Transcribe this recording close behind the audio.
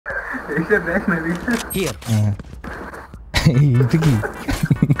Here. Itu ki.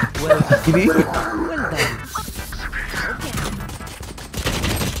 Ini.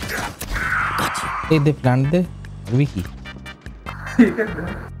 They plant they Vicky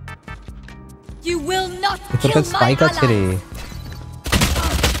You will not तो kill my spike আছে রে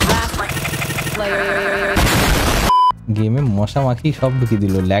গেমে মশা মাখি সব ঢুকি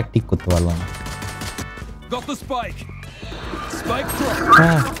দিল ল্যাগ ঠিক করতে পারলাম না Got the spike. Spike drop.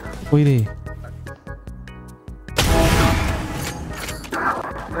 হ্যাঁ কই রে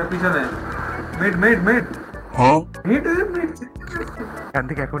পিছনে মিড হ্যাঁ মিড এখান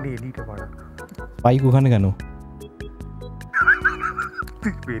থেকে এখন নিয়ে নিতে পারো স্পাইক ওখানে কেন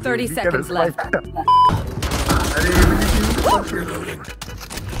 30 seconds left.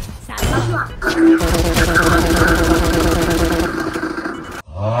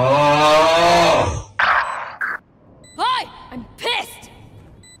 Hi, I'm pissed.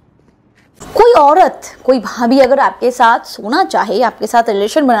 कोई औरत कोई भाभी अगर आपके साथ सोना चाहे आपके साथ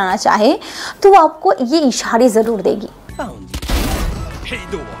रिलेशन बनाना चाहे तो वो आपको ये इशारे जरूर देगी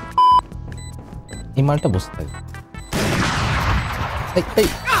এই মালটা বসে থাকে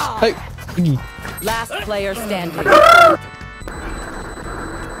এই Last player standing.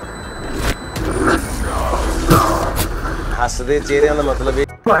 हंसदे चेहरे का मतलब है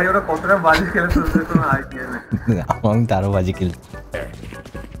भाई ওরা কতটা বাজি খেলে চলছে কোনো আইডিয়া নেই আমি তারও বাজি খেলি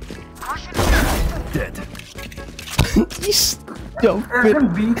একদম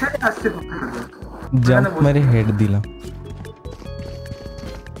বি থেকে আসছে জাম্প মেরে হেড দিলাম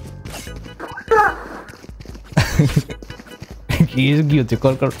কি হচ্ছে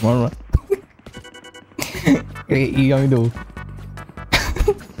কল কর মার মার এই আমি দেবো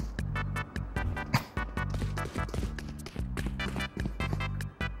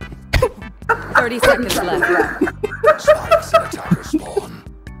 30 seconds left.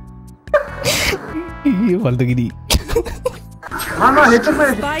 ये फालतू गिरी मामा हिट में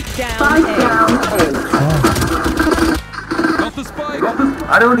Spike down. Got the spike.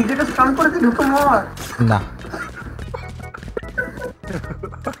 अरे वो नीचे का स्टन कर के ढुको मार ना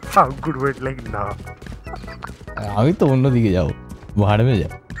How good wait like না আমি তো অন্যদিকে যাও ভাড় মে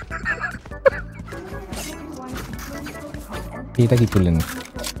যাও এটা কি করলেন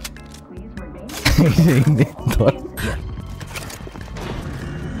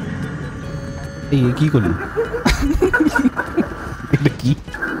এই কি করলি এটা কি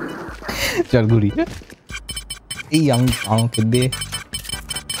চল ঘুরি এই আমাকে দে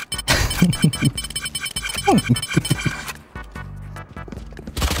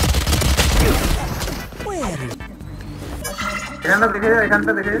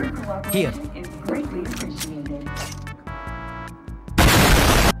এখানটা দেখে Here.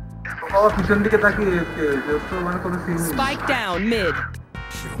 ও পিছন দিকে তাকিয়ে তো মানে কোনো সিন নেই Spike down mid.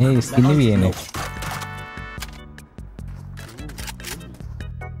 এই স্কিনে भी है ने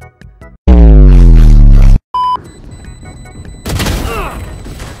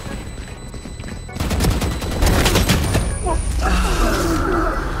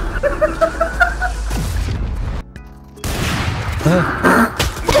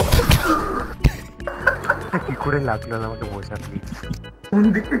কি করে লাগলো না আমাকে বোঝা প্লিজ কোন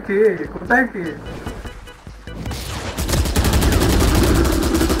দিকে কে কোথায় কে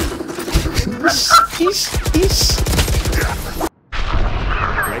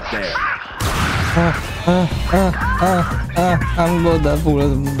Right there. আমি বহুত পুরো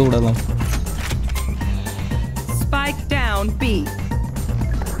দৌড়ালাম Spike down B.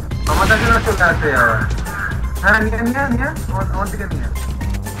 আমাদের কাছে চলে আসে আবার হ্যাঁ নিয়ে আমার দিকে নিয়ে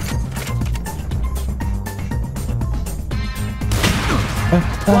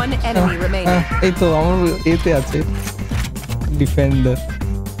One enemy remaining. এই তো আমার এতে আছে defender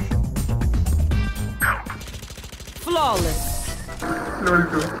Flawless. লোল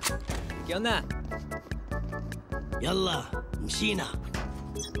two ¿Qué onda? Yalla, mshina.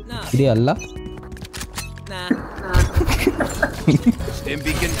 Nah, রে আল্লাহ Nah. stim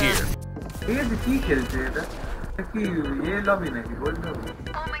beacon here. ये কি খেলছে এটা কি ये লবি নাকি gold lobby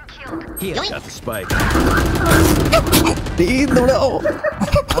Here. Got the spike. এই দৌড়াও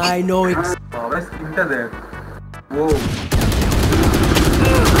I know it. বাবা স্কিনটা দেখ ও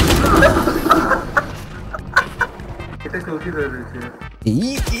এটা চৌকি ধরে রয়েছে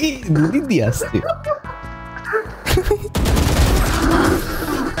এই দুদি দিয়ে আসছে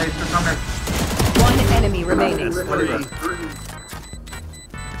এই তো সামনে One enemy remaining.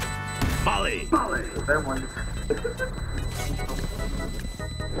 Molly. ওটাই মনে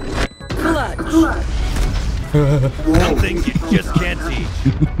Clutch. Something you just can't teach.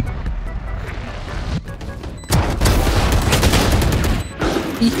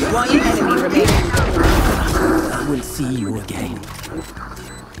 One enemy remaining. I will see you again.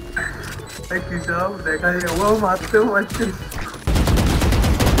 কি সব দেখা যায় ও মারতেও পারছে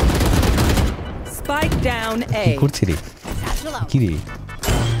Spike down A. কি করছিস রে কি রে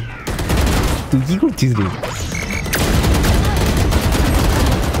তুই কি করছিস রে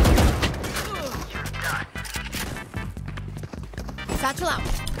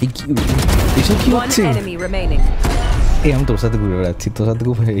এসব কি One হচ্ছে enemy remaining. এই আমি তোর সাথে ঘুরে বেড়াচ্ছি তোর সাথে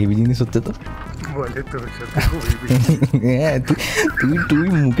খুব হেভি জিনিস হচ্ছে তো বলে তোর সাথে খুবই হ্যাঁ তুই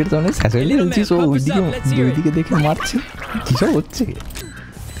মুখের সামনে স্যাসাইলে বলছিস ও ওইদিকে দেখে মারছে কি সব হচ্ছে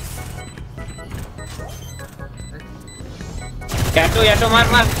याटो मार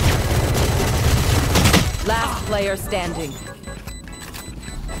मार Last player standing.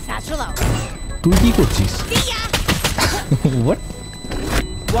 তুই কি করছিস what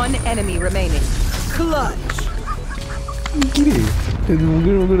One enemy remaining. Clutch. কি রে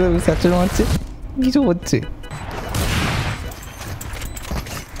মুখের স্যাচার মারছে কিছু হচ্ছে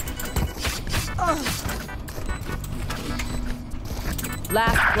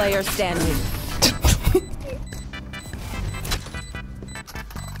Last player standing.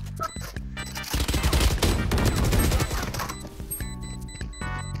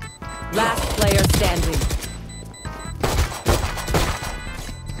 Last player standing.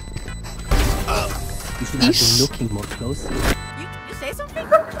 You should have been looking more closely. You say something?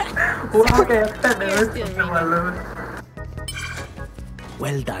 ও আমাকে একটা ড্যামেজ করতে পারলো না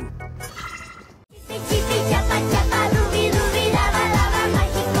Well done.